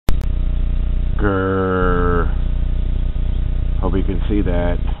see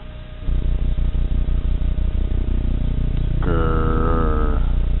that. Grrr.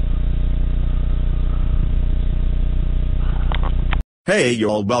 Hey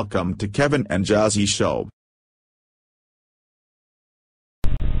y'all, welcome to Kevin and Jazzy Show.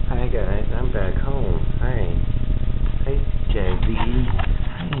 Hi guys, I'm back home. Hi. Hi Jazzy.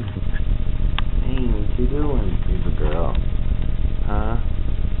 Hey. Hey, what you doing, baby girl? Huh?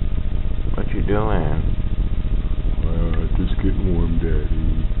 What you doing? Just getting warm,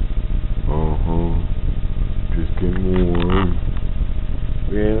 Daddy. Just getting warm.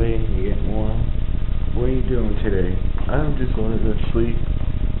 Really? You getting warm? What are you doing today? I'm just going to go to sleep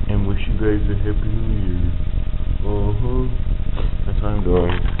and wish you guys a happy new year. That's what I'm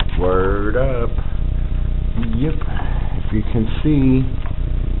doing. Word up. Yep. If you can see,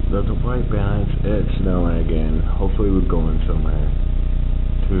 there's a white balance. It's snowing again. Hopefully we're going somewhere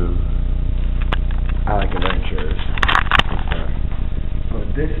to I like adventures and stuff.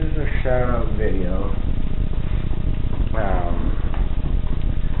 But this is a shout out video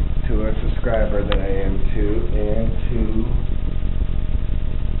to a subscriber that I am to and to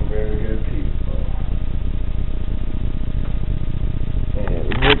very good people. And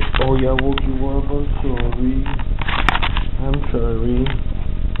yeah, woke you up. I'm sorry.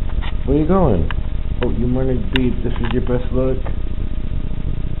 Where you going? Oh, you morning beat. This is your best look.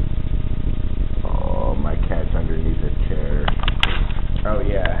 Oh, my cat's underneath a chair. Oh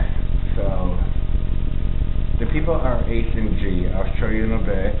yeah. So the people are AceAndG. I'll show you in a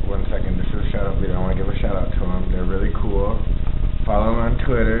bit. 1 second. This is a shout out video. I want to give a shout out to them. They're really cool. Follow them on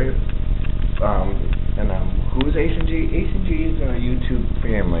Twitter. Who's AceAndG? AceAndG is a YouTube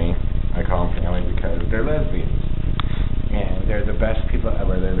family. I call them family because they're lesbians. And they're the best people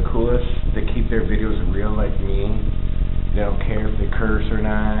ever. They're the coolest. They keep their videos real like me. They don't care if they curse or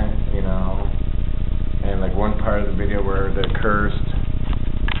not, you know. And like one part of the video where they cursed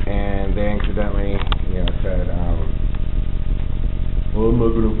and they accidentally, said, well, I'm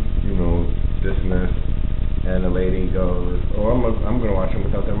not gonna, this and this. And the lady goes, oh, I'm gonna watch them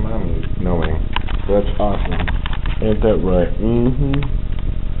without their mommy knowing. So that's awesome. Ain't that right?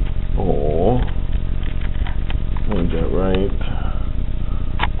 Oh, ain't that right?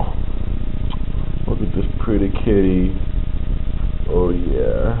 Oh, look at this pretty kitty. Oh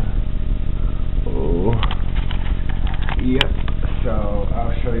yeah. Oh. Yep. So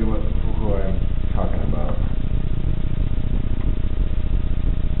I'll show you who I'm talking about.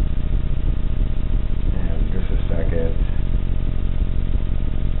 And just a second.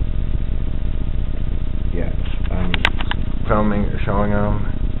 Yes, I'm showing them.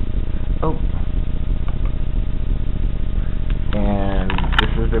 Oh. And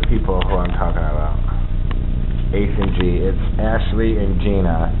this is the people who I'm talking about. AceAndG. It's Ashley and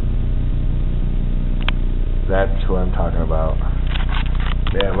Gina. That's who I'm talking about.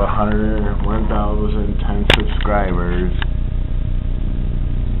 They have 1,010 subscribers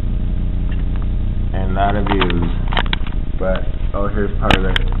and not of views. But here's part of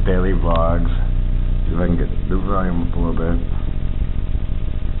their daily vlogs. See if I can get the volume up a little bit,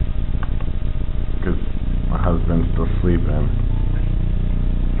 because my husband's still sleeping.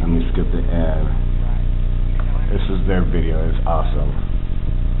 Let me skip the ad. This is their video. It's awesome.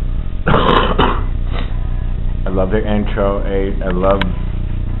 I love their intro. I love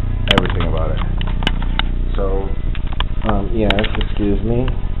everything about it. So, yes, excuse me.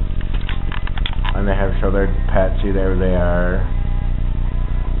 And they have show their pets. See, there they are.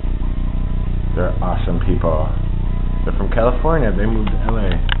 They're awesome people. They're from California. They moved to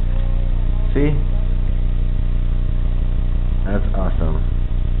LA. See? That's awesome.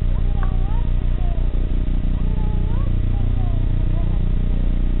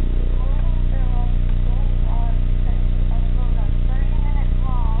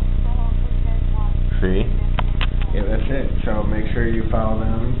 See? Yeah, that's it. So make sure you follow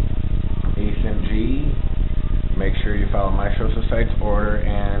them, AceAndG. Make sure you follow my social sites, order,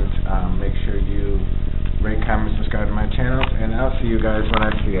 and make sure you rate, comment, subscribe to my channels. And I'll see you guys when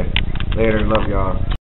I see you. Later. Love y'all.